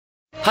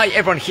Hi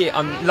everyone, here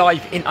I'm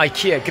live in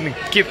IKEA, going to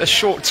give a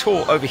short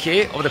tour over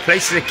here of the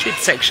place. There's a kids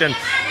section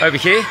over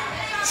here,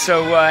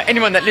 so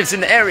anyone that lives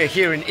in the area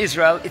here in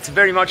Israel, it's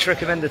very much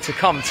recommended to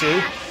come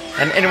to.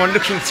 And anyone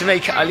looking to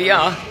make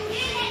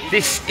Aliyah,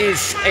 this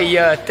is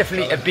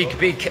definitely a big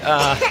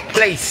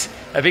place,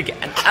 a big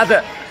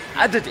and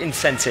added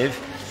incentive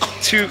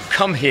to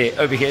come here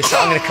over here. So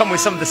I'm going to come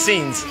with some of the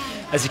scenes.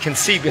 As you can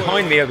see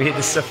behind me over here,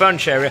 this is a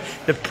furniture area.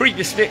 The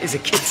previous bit is a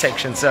kids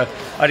section, so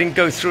I didn't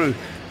go through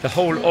the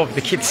whole of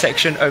the kids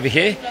section over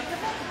here.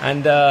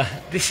 And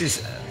this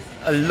is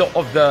a lot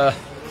of the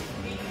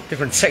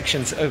different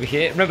sections over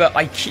here. Remember,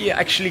 IKEA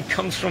actually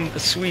comes from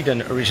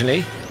Sweden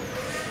originally.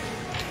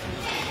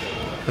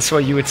 That's why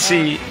you would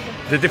see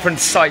the different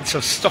sites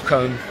of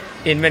Stockholm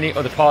in many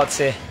other parts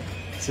here.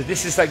 So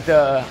this is like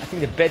I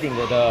think the bedding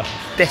or the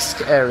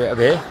desk area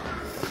over here.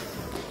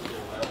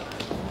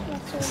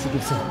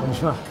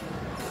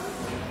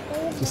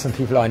 Just some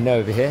people I know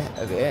over here.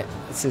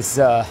 This is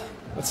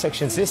what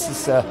section is this?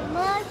 It's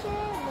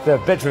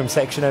the bedroom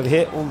section over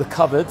here. All the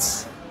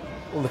cupboards,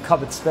 all the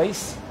cupboard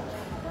space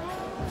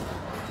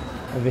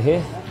over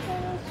here.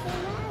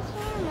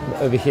 And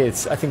over here,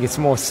 I think it's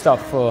more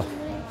stuff for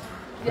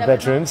the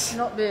bedrooms.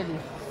 Not really.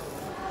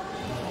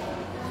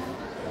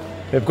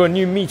 They've got a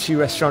new meaty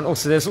restaurant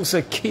also. There's also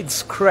a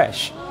kids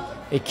creche,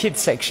 a kids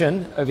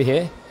section over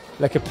here,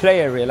 like a play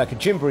area, like a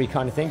gymboree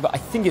kind of thing, but I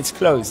think it's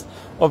closed,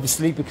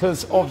 obviously,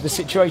 because of the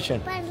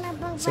situation.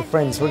 So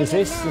friends, what is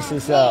this? This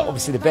is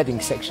obviously the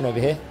bedding section over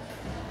here.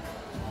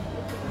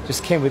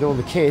 Just came with all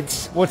the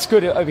kids. What's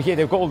good over here,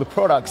 they've got all the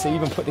products. They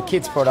even put the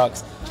kids'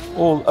 products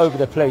all over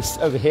the place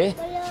over here.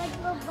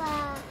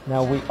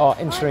 Now we are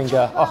entering,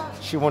 oh,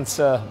 she wants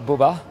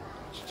Bubba,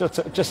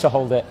 just to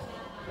hold it.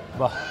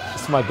 Well,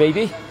 it's my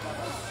baby.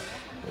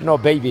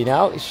 Not baby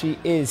now, she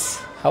is,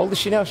 how old is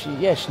she now?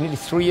 She's nearly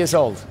 3 years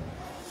old.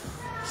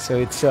 So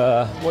it's,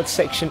 what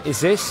section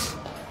is this?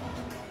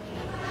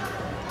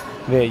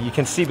 There, you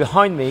can see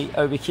behind me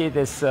over here,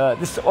 there's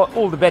this is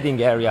all the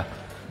bedding area,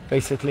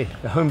 basically,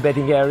 the home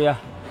bedding area.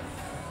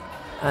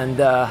 And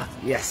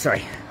yeah,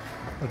 sorry,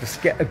 I'll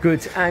just get a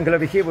good angle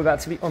over here. We're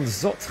about to be on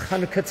Zot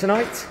Hanukkah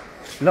tonight,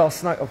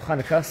 last night of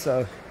Hanukkah,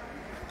 so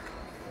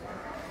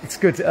it's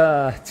good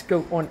to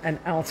go on an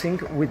outing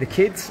with the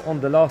kids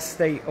on the last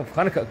day of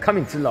Hanukkah,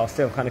 coming to the last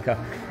day of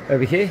Hanukkah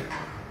over here.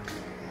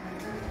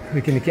 We're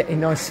going to get a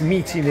nice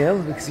meaty meal,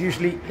 because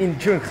usually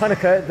during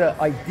Hanukkah the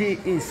idea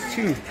is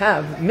to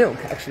have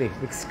milk, actually,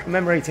 because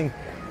commemorating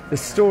the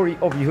story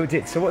of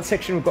Yehudit. So what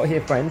section we've got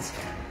here, friends?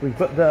 We've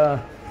got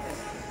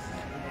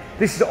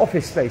this is the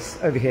office space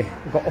over here.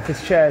 We've got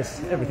office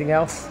chairs, everything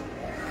else.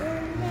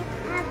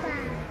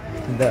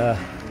 And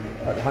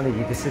honey,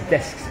 this is a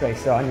desk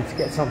space, so I need to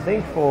get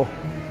something for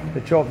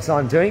the jobs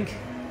I'm doing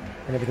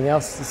and everything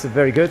else. This is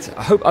very good.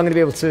 I hope I'm going to be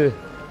able to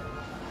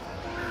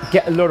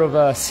get a lot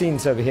of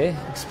scenes over here,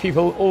 because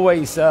people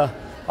always are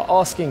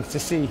asking to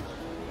see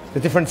the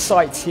different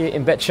sites here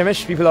in Bet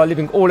Shemesh. People are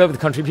living all over the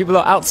country. People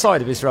are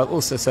outside of Israel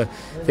also, so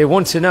they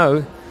want to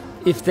know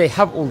if they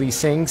have all these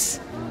things.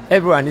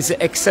 Everyone, is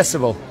it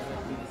accessible?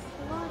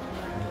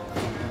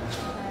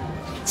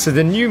 So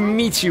the new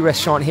meaty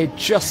restaurant here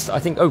just, I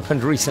think,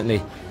 opened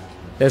recently.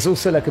 There's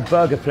also like a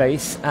burger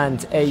place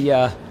and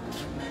a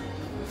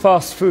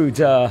fast food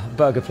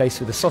burger place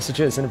with the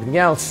sausages and everything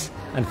else,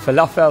 and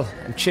falafel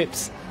and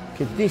chips.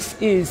 Okay, this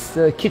is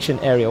the kitchen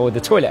area, or the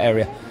toilet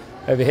area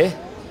over here.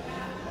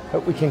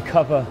 Hope we can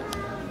cover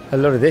a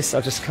lot of this.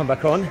 I'll just come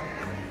back on.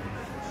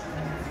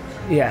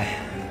 Yeah.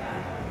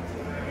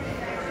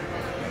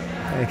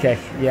 Okay,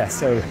 yeah,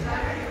 so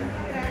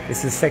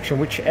this is section.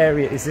 Which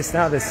area is this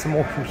now? There's some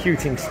more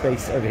computing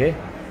space over here.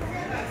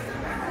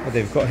 What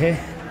they've got here.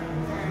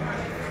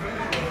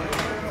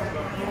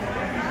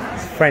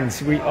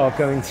 Friends, we are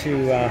going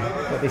to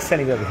what they're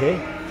selling over here.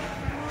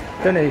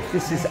 Don't know if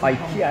this is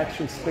IKEA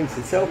actual space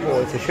itself,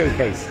 or it's a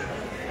showcase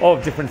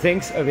of different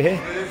things over here.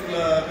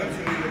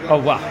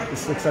 Oh wow,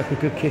 this looks like a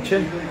good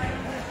kitchen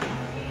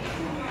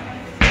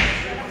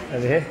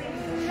over here.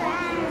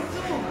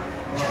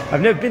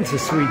 I've never been to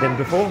Sweden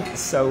before,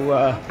 so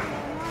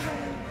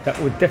that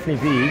would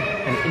definitely be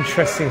an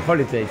interesting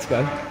holiday to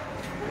go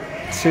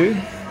to.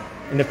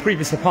 In the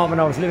previous apartment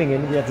I was living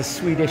in, we had the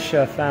Swedish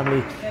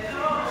family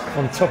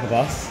on top of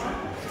us.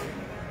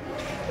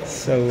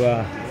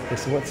 So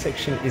so what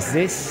section is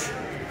this?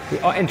 We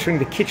are entering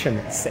the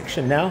kitchen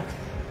section now,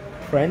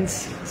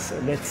 friends. So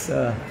let's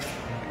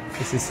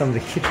this is some of the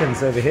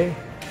kitchens over here.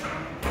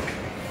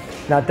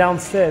 Now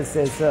downstairs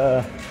there's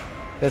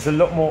a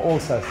lot more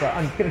also, so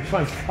I'm going to try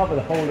and cover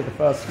the whole of the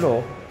first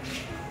floor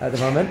at the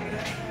moment.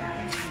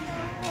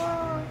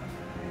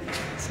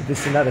 So this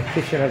is another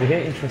kitchen over here,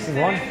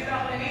 interesting one.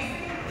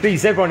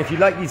 Please everyone, if you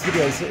like these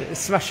videos,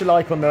 smash a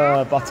like on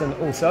the button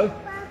also,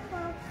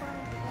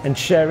 and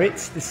share it.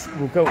 This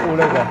will go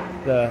all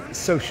over the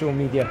social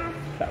media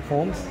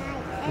platforms.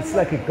 It's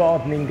like a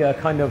gardening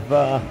kind of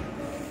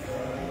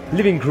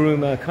living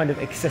room kind of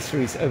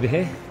accessories over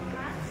here.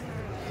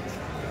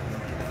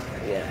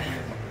 Yeah.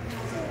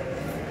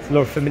 There's a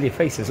lot of familiar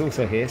faces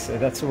also here, so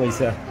that's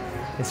always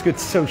It's a good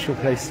social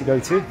place to go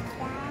to.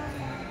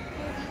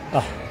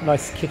 Ah,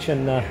 nice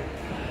kitchen.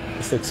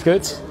 This looks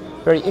good.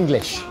 Very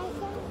English.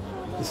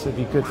 This would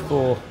be good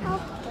for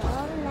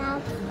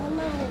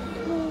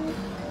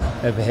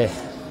over here.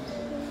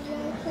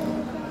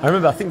 I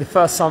remember, I think the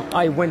first time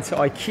I went to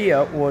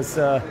IKEA was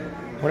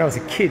when I was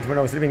a kid, when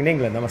I was living in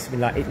England. I must have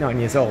been like 8, 9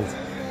 years old.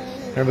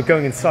 I remember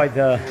going inside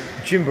the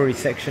Gymboree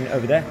section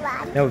over there.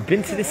 Now, we've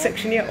been to this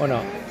section yet or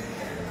not?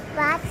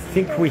 I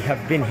think we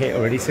have been here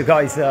already. So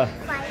guys,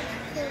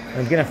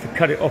 I'm going to have to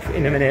cut it off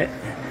in a minute.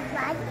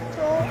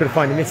 I've got to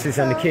find the missus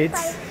and the kids.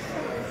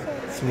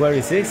 So where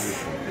is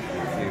this?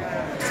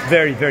 It's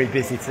very, very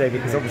busy today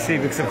because obviously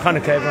because of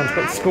Hanukkah, everyone's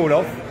got school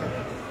off.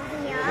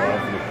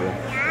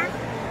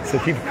 So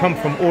people come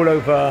from all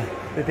over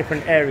the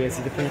different areas,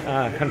 the different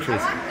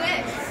countries.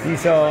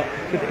 These are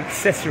good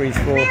accessories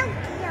for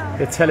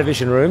the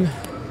television room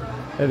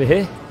over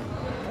here.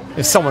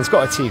 If someone's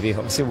got a TV,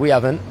 obviously we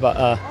haven't,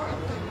 but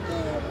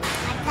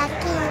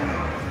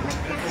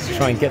let's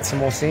try and get some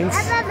more scenes.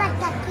 You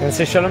want to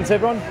say shalom to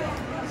everyone?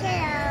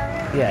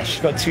 Shalom. Yeah,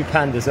 she's got 2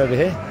 pandas over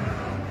here.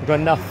 We've got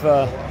enough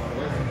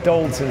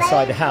dolls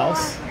inside the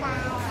house,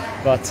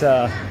 but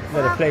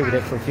let her play with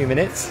it for a few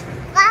minutes.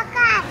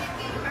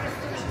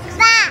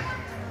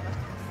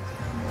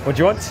 What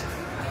do you want?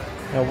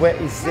 Now, where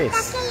is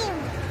this?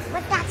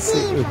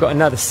 See, we've got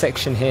another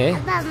section here.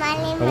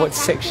 Now, what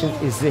section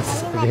is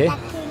this over here?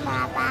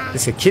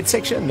 Is it a kid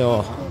section?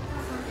 No.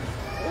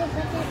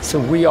 So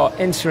we are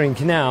entering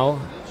now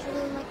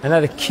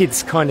another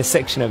kids kind of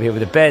section over here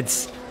with the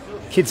beds,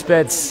 kids'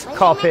 beds,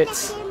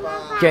 carpets,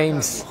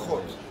 games,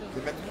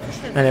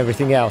 and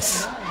everything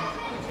else.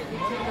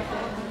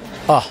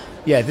 Ah,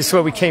 yeah, this is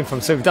where we came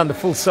from. So we've done the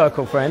full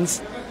circle,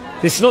 friends.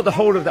 This is not the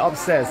whole of the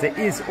upstairs. There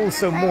is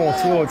also more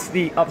towards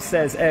the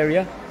upstairs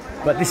area,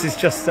 but this is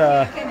just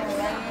a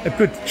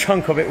good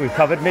chunk of it we've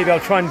covered. Maybe I'll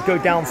try and go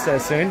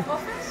downstairs soon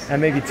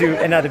and maybe do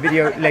another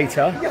video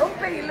later.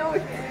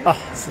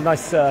 Ah, it's a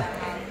nice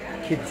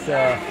kids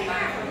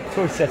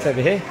toy set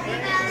over here.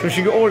 So we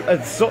should go all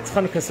Zot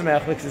Hanukkah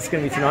Sameach because it's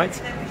going to be tonight.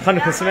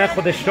 Hanukkah Sameach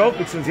Chodesh Tov,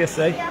 which was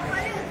yesterday,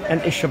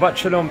 and a Shabbat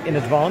Shalom in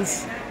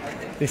advance.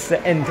 This is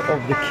the end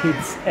of the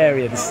kids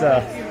area. This is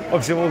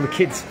obviously all the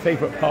kids'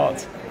 favourite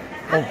part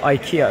of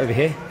IKEA over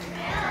here.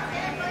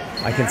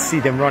 I can see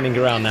them running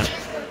around now.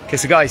 Okay,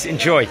 so guys,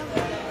 enjoy.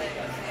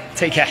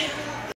 Take care.